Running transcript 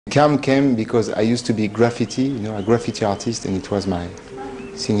Cam came because I used to be graffiti, you know, a graffiti artist, and it was my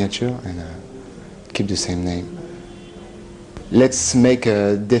signature, and keep the same name. Let's make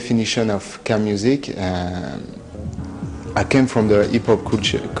a definition of Cam music. I came from the hip-hop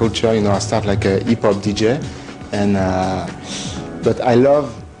culture, you know, I start like a hip-hop DJ, and but I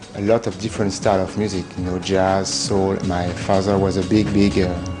love a lot of different style of music, you know, jazz, soul. My father was a big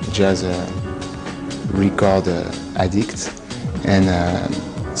jazz record addict, and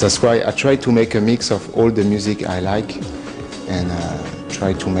that's why I try to make a mix of all the music I like and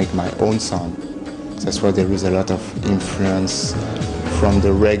try to make my own sound. That's why there is a lot of influence from the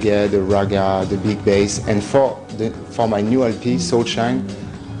reggae, the raga, the big bass, and for my new LP, Soul Shine,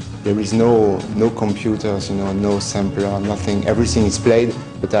 there is no computers, you know, no sampler, nothing. Everything is played,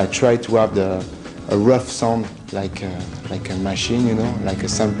 but I try to have a rough sound like a machine, you know, like a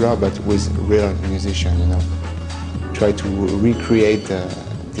sampler, but with real musician, you know. Try to recreate the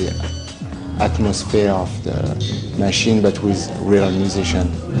atmosphere of the machine, but with real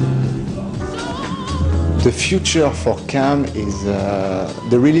musician. The future for Cam is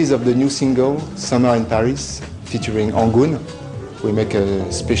the release of the new single, Summer in Paris, featuring Anggun. We make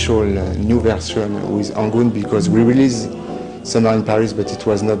a special new version with Anggun because we released Summer in Paris, but it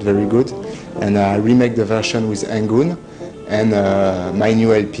was not very good. And I remake the version with Anggun and my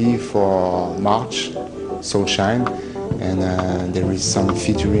new LP for March, Soul Shine. And there is some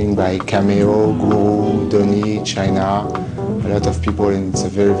featuring by Cameo, Guru, Donny, China, a lot of people, and it's a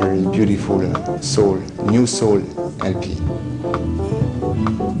very, very beautiful new soul LP.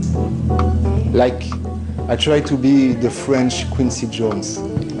 Like, I try to be the French Quincy Jones.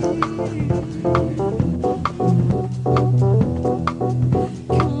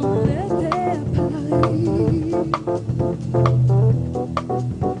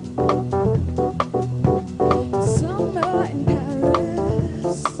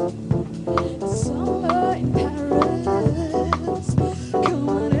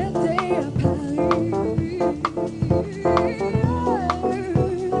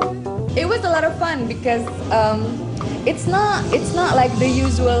 It was a lot of fun because it's not like the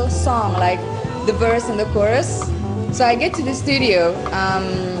usual song, like the verse and the chorus. So I get to the studio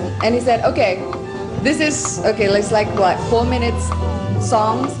and he said, okay, let's like what, 4 minutes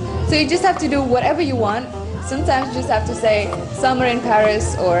songs. So you just have to do whatever you want. Sometimes you just have to say Summer in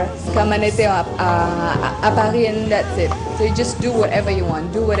Paris or Comme un été à Paris, and that's it. So you just do whatever you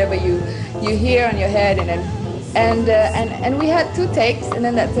want, do whatever you hear on your head, and we had 2 takes, and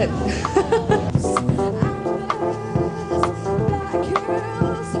then that's it.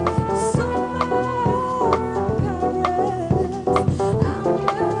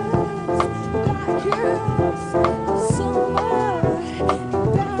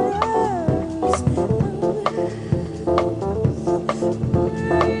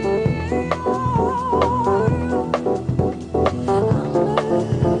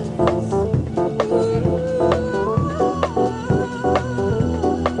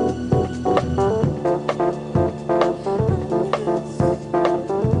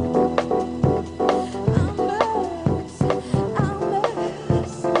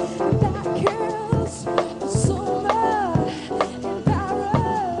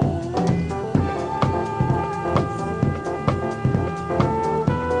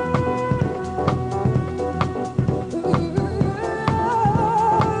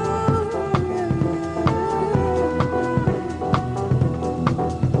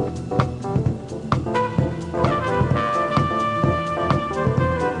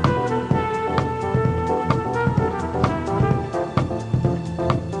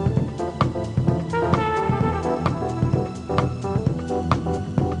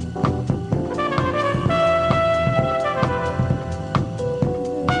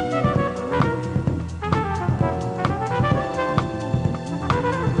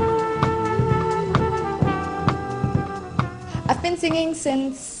 I've been singing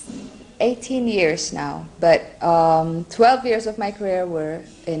since 18 years now, but 12 years of my career were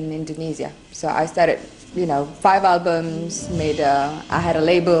in Indonesia. So I started, 5 albums, I had a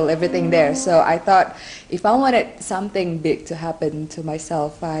label, everything there. So I thought if I wanted something big to happen to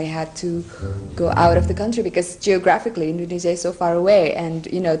myself, I had to go out of the country because geographically Indonesia is so far away, and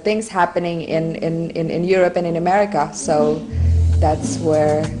things happening in Europe and in America. So that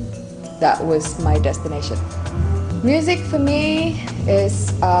was my destination. Music for me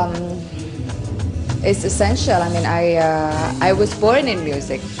is essential. I mean, I was born in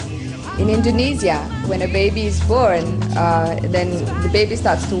music. in Indonesia, when a baby is born, then the baby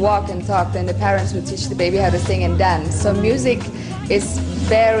starts to walk and talk, then the parents will teach the baby how to sing and dance. So music is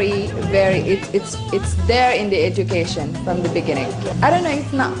very, it's there in the education from the beginning. I don't know,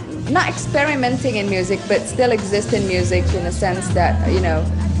 it's not experimenting in music, but still exist in music in a sense that, you know,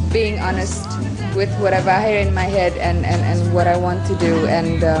 being honest with whatever I hear in my head and what I want to do,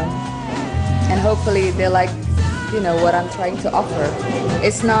 and hopefully they like, you know, what I'm trying to offer.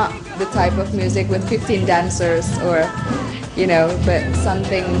 It's not the type of music with 15 dancers or, you know, but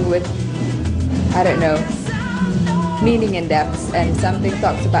something with, I don't know, meaning and depth, and something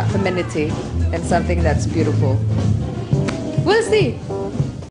talks about femininity and something that's beautiful. We'll see.